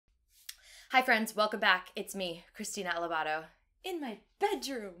Hi friends, welcome back. It's me, Krystina Alabado, in my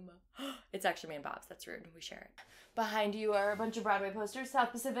bedroom. It's actually me and Bob's, that's rude, we share it. Behind you are a bunch of Broadway posters,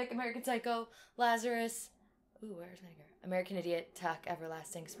 South Pacific, American Psycho, Lazarus, ooh, where's my girl? American Idiot, Tuck,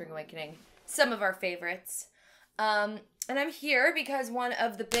 Everlasting, Spring Awakening, some of our favorites. And I'm here because one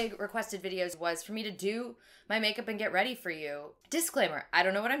of the big requested videos was for me to do my makeup and get ready for you. Disclaimer, I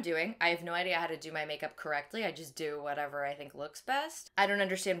don't know what I'm doing. I have no idea how to do my makeup correctly. I just do whatever I think looks best. I don't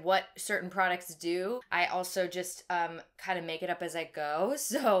understand what certain products do. I also just kind of make it up as I go.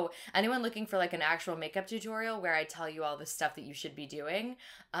 So anyone looking for like an actual makeup tutorial where I tell you all the stuff that you should be doing,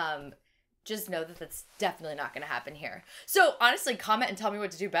 just know that that's definitely not going to happen here. So honestly, comment and tell me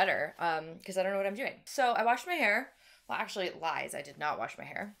what to do better, because I don't know what I'm doing. So I washed my hair. Well, actually, it lies. I did not wash my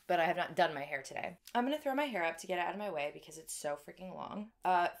hair, but I have not done my hair today. I'm going to throw my hair up to get it out of my way because it's so freaking long.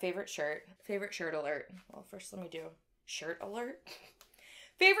 Favorite shirt alert. Well, first let me do shirt alert.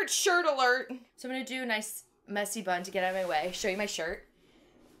 Favorite shirt alert. So I'm going to do a nice messy bun to get out of my way. Show you my shirt.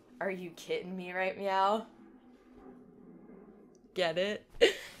 Are you kidding me right meow? Get it?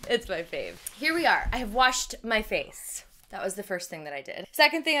 It's my fave. Here we are. I have washed my face. That was the first thing that I did.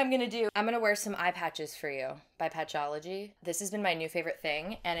 Second thing I'm gonna do, I'm gonna wear some eye patches for you by Patchology. This has been my new favorite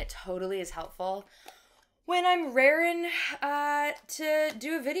thing, and it totally is helpful when I'm raring to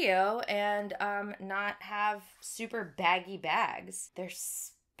do a video and not have super baggy bags. They're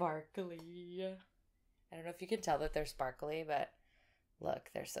sparkly. I don't know if you can tell that they're sparkly, but look,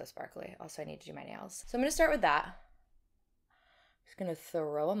 they're so sparkly. Also, I need to do my nails. So I'm gonna start with that. Just gonna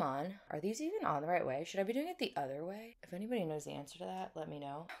throw them on. Are these even on the right way? Should I be doing it the other way? If anybody knows the answer to that, let me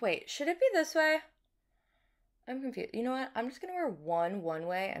know. Wait, should it be this way? I'm confused. You know what? I'm just gonna wear one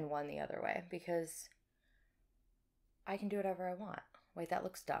way and one the other way because I can do whatever I want. Wait, that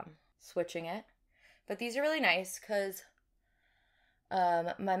looks dumb. Switching it. But these are really nice because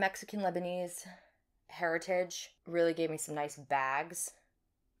my Mexican Lebanese heritage really gave me some nice bags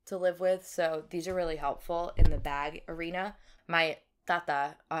to live with. So these are really helpful in the bag arena. My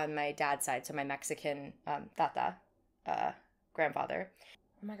tata on my dad's side, so my Mexican tata, grandfather.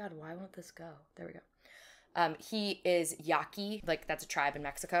 Oh my God, why won't this go? There we go. He is Yaqui, like that's a tribe in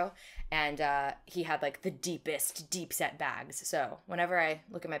Mexico, and he had like the deep set bags. So whenever I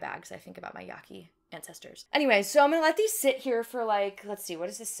look at my bags, I think about my Yaqui ancestors. Anyway, so I'm gonna let these sit here for like, let's see, what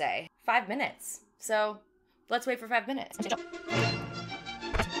does this say? 5 minutes. So let's wait for 5 minutes.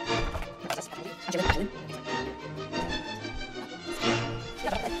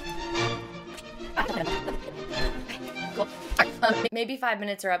 Maybe 5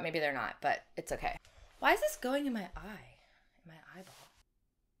 minutes are up, maybe they're not, but it's okay. Why is this going in my eye? In my eyeball?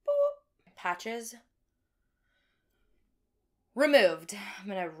 Boop. Patches removed. I'm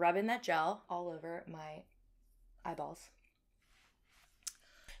gonna rub in that gel all over my eyeballs.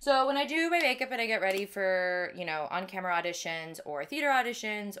 So when I do my makeup and I get ready for, you know, on-camera auditions or theater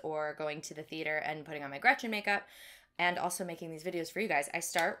auditions or going to the theater and putting on my Gretchen makeup and also making these videos for you guys, I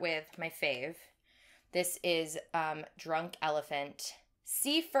start with my fave. This is Drunk Elephant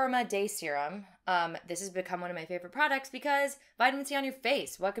C Firma Day Serum. This has become one of my favorite products because vitamin C on your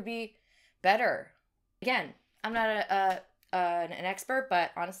face. What could be better? Again, I'm not an expert,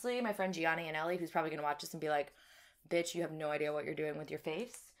 but honestly, my friend Gianni and Ellie, who's probably going to watch this and be like, bitch, you have no idea what you're doing with your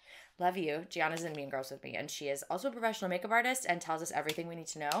face. Love you. Gianna's in Mean Girls with me, and she is also a professional makeup artist and tells us everything we need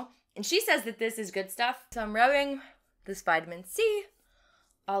to know. And she says that this is good stuff. So I'm rubbing this vitamin C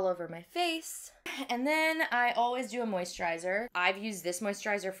all over my face. And then I always do a moisturizer. I've used this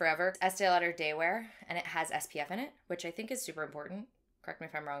moisturizer forever. It's Estee Lauder Day Wear, and it has SPF in it, which I think is super important. Correct me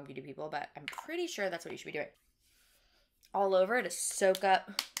if I'm wrong, beauty people, but I'm pretty sure that's what you should be doing. All over to soak up,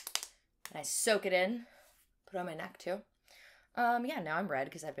 and I soak it in. Put it on my neck too. Yeah, now I'm red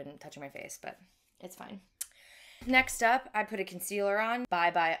because I've been touching my face, but it's fine. Next up, I put a concealer on,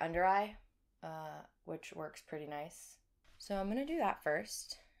 Bye Bye Under Eye, which works pretty nice. So I'm gonna do that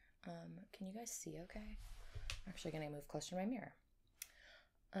first. Can you guys see okay? I'm actually gonna move closer to my mirror.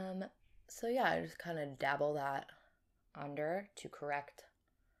 So yeah, I just kind of dabble that under to correct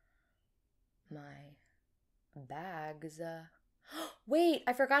my bags. Wait,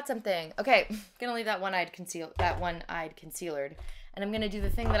 I forgot something. Okay, I'm gonna leave that one-eyed concealer, and I'm gonna do the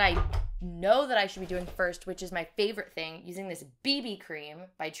thing that I know that I should be doing first, which is my favorite thing, using this BB cream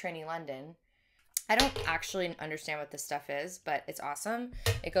by Trini London. I don't actually understand what this stuff is, but it's awesome.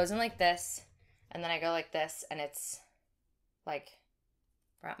 It goes in like this, and then I go like this, and it's like,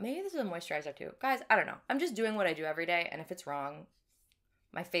 maybe this is a moisturizer too. Guys, I don't know. I'm just doing what I do every day, and if it's wrong,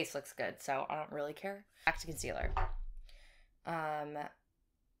 my face looks good, so I don't really care. Back to concealer.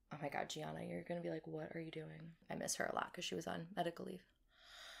 Oh my God, Gianna, you're gonna be like, what are you doing? I miss her a lot because she was on medical leave.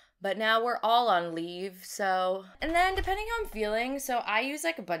 But now we're all on leave, so. And then depending how I'm feeling, so I use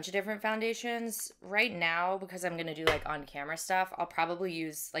like a bunch of different foundations. Right now, because I'm gonna do like on camera stuff, I'll probably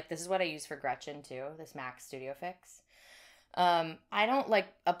use, like this is what I use for Gretchen too, this MAC Studio Fix. I don't like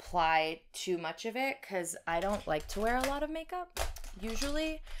apply too much of it because I don't like to wear a lot of makeup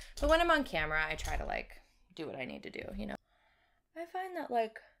usually. But when I'm on camera, I try to like do what I need to do, you know? I find that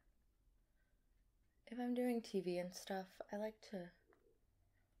like, if I'm doing TV and stuff, I like to,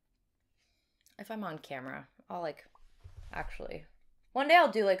 if I'm on camera, I'll like, actually, one day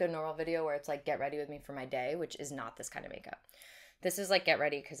I'll do like a normal video where it's like, get ready with me for my day, which is not this kind of makeup. This is like, get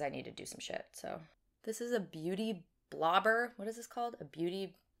ready because I need to do some shit, so. This is a beauty blobber. What is this called? A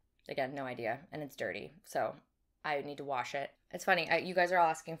beauty, again, no idea, and it's dirty, so I need to wash it. It's funny, you guys are all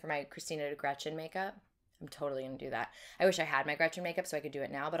asking for my Krystina to Gretchen makeup. I'm totally gonna do that. I wish I had my Gretchen makeup so I could do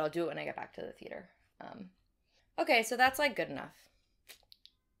it now, but I'll do it when I get back to the theater. Okay, so that's like good enough.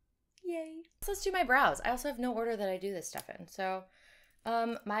 Yay. So let's do my brows. I also have no order that I do this stuff in. So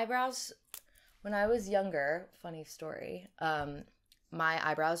my brows, when I was younger, funny story, my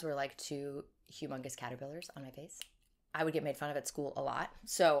eyebrows were like two humongous caterpillars on my face. I would get made fun of at school a lot.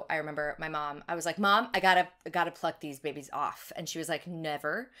 So I remember my mom, I was like, Mom, I gotta pluck these babies off. And she was like,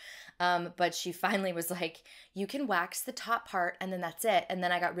 never. But she finally was like, you can wax the top part and then that's it. And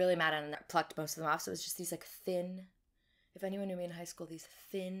then I got really mad and plucked most of them off. So it was just these like thin, if anyone knew me in high school, these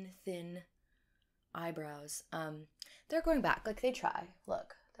thin eyebrows. They're going back. Like they try.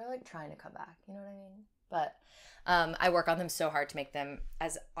 Look, they're like trying to come back. You know what I mean? But I work on them so hard to make them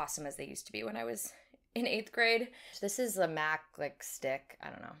as awesome as they used to be when I was in 8th grade. This is a MAC like stick. I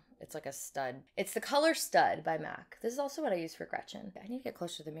don't know. It's like a stud. It's the color Stud by MAC. This is also what I use for Gretchen. I need to get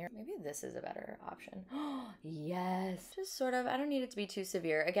closer to the mirror. Maybe this is a better option. Yes. Just sort of, I don't need it to be too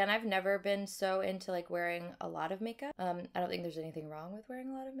severe. Again, I've never been so into like wearing a lot of makeup. I don't think there's anything wrong with wearing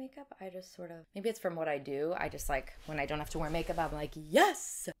a lot of makeup. I just sort of, maybe it's from what I do. I just like, when I don't have to wear makeup, I'm like,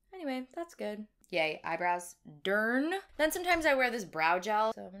 yes. Anyway, that's good. Yay, eyebrows. Dern. Then sometimes I wear this brow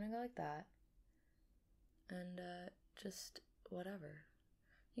gel. So I'm gonna go like that. And just whatever.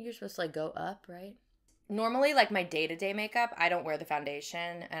 I think you're supposed to like go up, right? Normally, like my day-to-day makeup, I don't wear the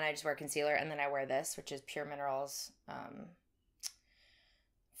foundation and I just wear concealer and then I wear this, which is Pure Minerals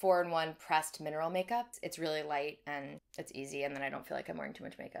 4-in-1 pressed mineral makeup. It's really light and it's easy and then I don't feel like I'm wearing too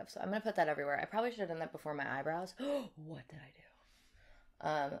much makeup. So I'm gonna put that everywhere. I probably should have done that before my eyebrows. What did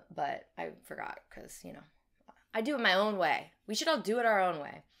I do? But I forgot because, you know, I do it my own way. We should all do it our own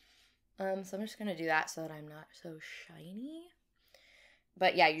way. So I'm just going to do that so that I'm not so shiny.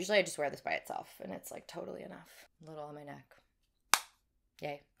 But yeah, usually I just wear this by itself and it's like totally enough. A little on my neck.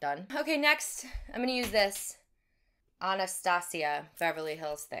 Yay, done. Okay, next I'm going to use this Anastasia Beverly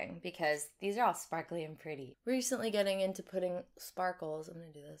Hills thing because these are all sparkly and pretty. Recently getting into putting sparkles. I'm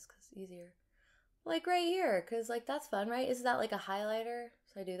going to do this because it's easier. Like right here because like that's fun, right? Is that like a highlighter?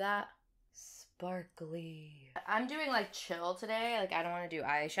 So I do that. Sparkly. I'm doing like chill today. Like I don't want to do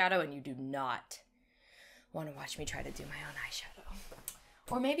eyeshadow and you do not want to watch me try to do my own eyeshadow.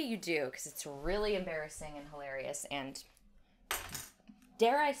 Or maybe you do because it's really embarrassing and hilarious and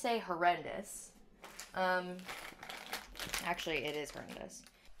dare I say horrendous. Actually it is horrendous.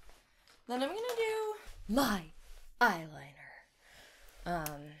 Then I'm gonna do my eyeliner.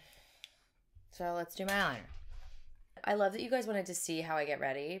 So let's do my eyeliner. I love that you guys wanted to see how I get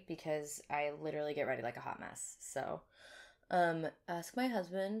ready because I literally get ready like a hot mess. So, ask my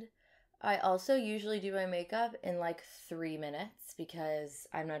husband. I also usually do my makeup in like 3 minutes because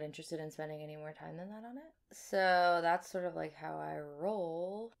I'm not interested in spending any more time than that on it. So that's sort of like how I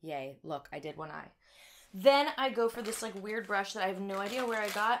roll. Yay, look, I did one eye. Then I go for this like weird brush that I have no idea where I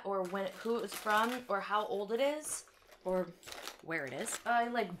got or who it was from or how old it is. Or where it is. I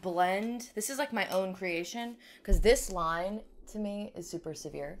like blend. This is like my own creation because this line to me is super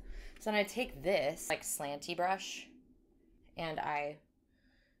severe. So then I take this like slanty brush and I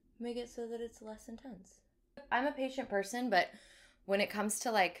make it so that it's less intense. I'm a patient person, but when it comes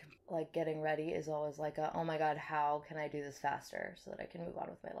to like getting ready is always like oh my God, how can I do this faster so that I can move on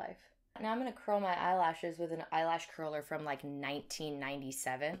with my life? Now I'm going to curl my eyelashes with an eyelash curler from like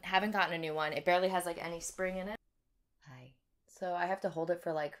 1997. Haven't gotten a new one. It barely has like any spring in it. So I have to hold it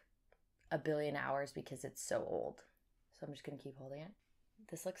for like a billion hours because it's so old. So I'm just going to keep holding it.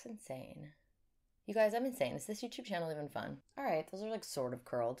 This looks insane. You guys, I'm insane. Is this YouTube channel even fun? All right, those are like sort of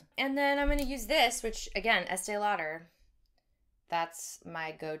curled. And then I'm going to use this, which again, Estee Lauder. That's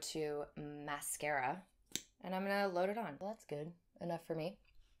my go-to mascara. And I'm going to load it on. Well, that's good enough for me.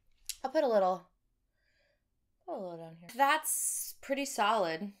 I'll put a little on here. That's pretty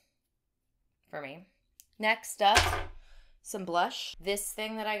solid for me. Next up some blush. This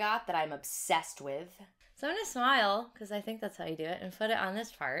thing that I got that I'm obsessed with. So I'm gonna smile, because I think that's how you do it, and put it on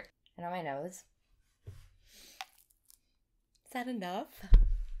this part and on my nose. Is that enough?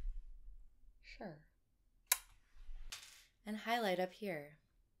 Sure. And highlight up here.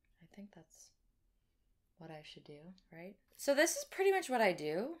 I think that's what I should do, right? So this is pretty much what I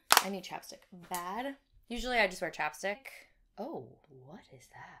do. I need chapstick. Bad. Usually I just wear chapstick. Oh, what is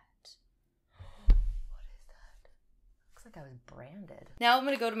that? What is that? Looks like I was branded. Now I'm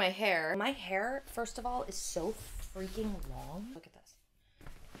gonna go to my hair. My hair, first of all, is so freaking long. Look at this.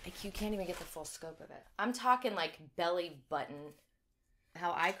 Like, you can't even get the full scope of it. I'm talking like belly button.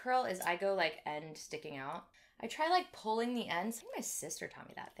 How I curl is I go like end sticking out. I try like pulling the ends. I think my sister taught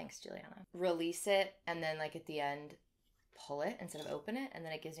me that. Thanks, Juliana. Release it and then like at the end, pull it instead of open it. And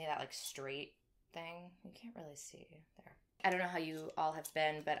then it gives me that like straight thing. You can't really see there. I don't know how you all have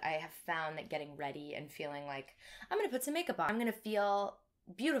been, but I have found that getting ready and feeling like I'm going to put some makeup on. I'm going to feel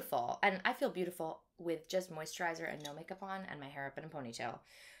beautiful. And I feel beautiful with just moisturizer and no makeup on and my hair up in a ponytail.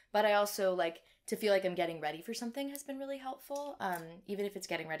 But I also like to feel like I'm getting ready for something has been really helpful. Even if it's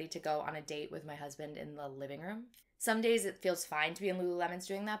getting ready to go on a date with my husband in the living room. Some days it feels fine to be in Lululemons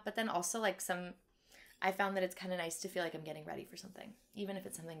doing that, but then also like I found that it's kind of nice to feel like I'm getting ready for something, even if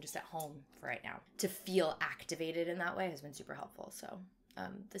it's something just at home for right now. To feel activated in that way has been super helpful. So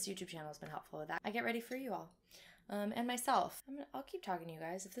this YouTube channel has been helpful with that. I get ready for you all. And myself. I'll keep talking to you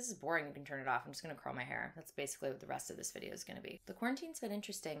guys. If this is boring, you can turn it off. I'm just going to curl my hair. That's basically what the rest of this video is going to be. The quarantine's been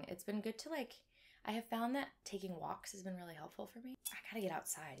interesting. It's been good to like, I have found that taking walks has been really helpful for me. I gotta get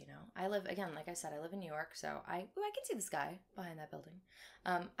outside, you know. I live, again, like I said, I live in New York, so I can see the sky behind that building.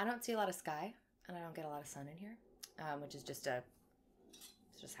 I don't see a lot of sky, and I don't get a lot of sun in here, which is just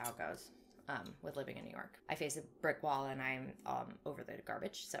it's just how it goes. With living in New York. I face a brick wall and I'm over the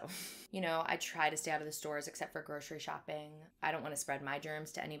garbage. So, you know, I try to stay out of the stores except for grocery shopping. I don't want to spread my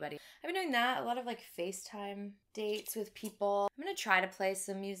germs to anybody. I've been doing that, a lot of like FaceTime dates with people. I'm going to try to play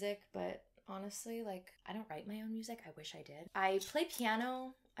some music, but honestly, like, I don't write my own music. I wish I did. I play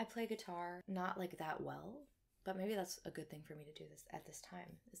piano. I play guitar. Not like that well. But maybe that's a good thing for me to do this at this time,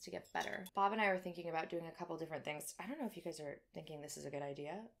 is to get better. Bob and I were thinking about doing a couple different things. I don't know if you guys are thinking this is a good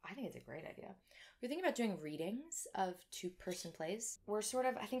idea. I think it's a great idea. We're thinking about doing readings of two-person plays. We're sort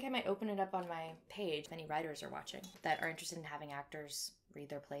of, I think I might open it up on my page if any writers are watching that are interested in having actors read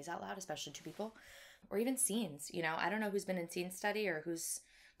their plays out loud, especially to people, or even scenes. You know, I don't know who's been in scene study or whose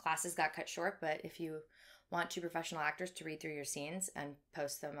classes got cut short, but if you want two professional actors to read through your scenes and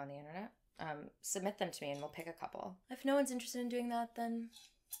post them on the internet, submit them to me and we'll pick a couple. If no one's interested in doing that, then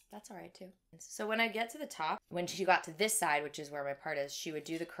that's all right too. So when I get to the top, when she got to this side, which is where my part is, she would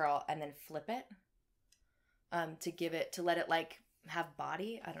do the curl and then flip it to let it like have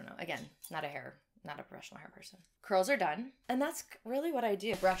body. I don't know. Again, not a professional hair person. Curls are done. And that's really what I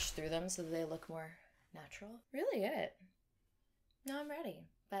do. Brush through them so that they look more natural. Really it. Now I'm ready.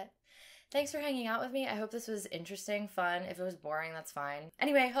 But thanks for hanging out with me. I hope this was interesting, fun. If it was boring, that's fine.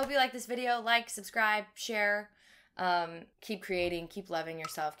 Anyway, hope you like this video. Like, subscribe, share. Keep creating, keep loving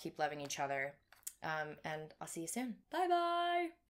yourself, keep loving each other. And I'll see you soon. Bye-bye.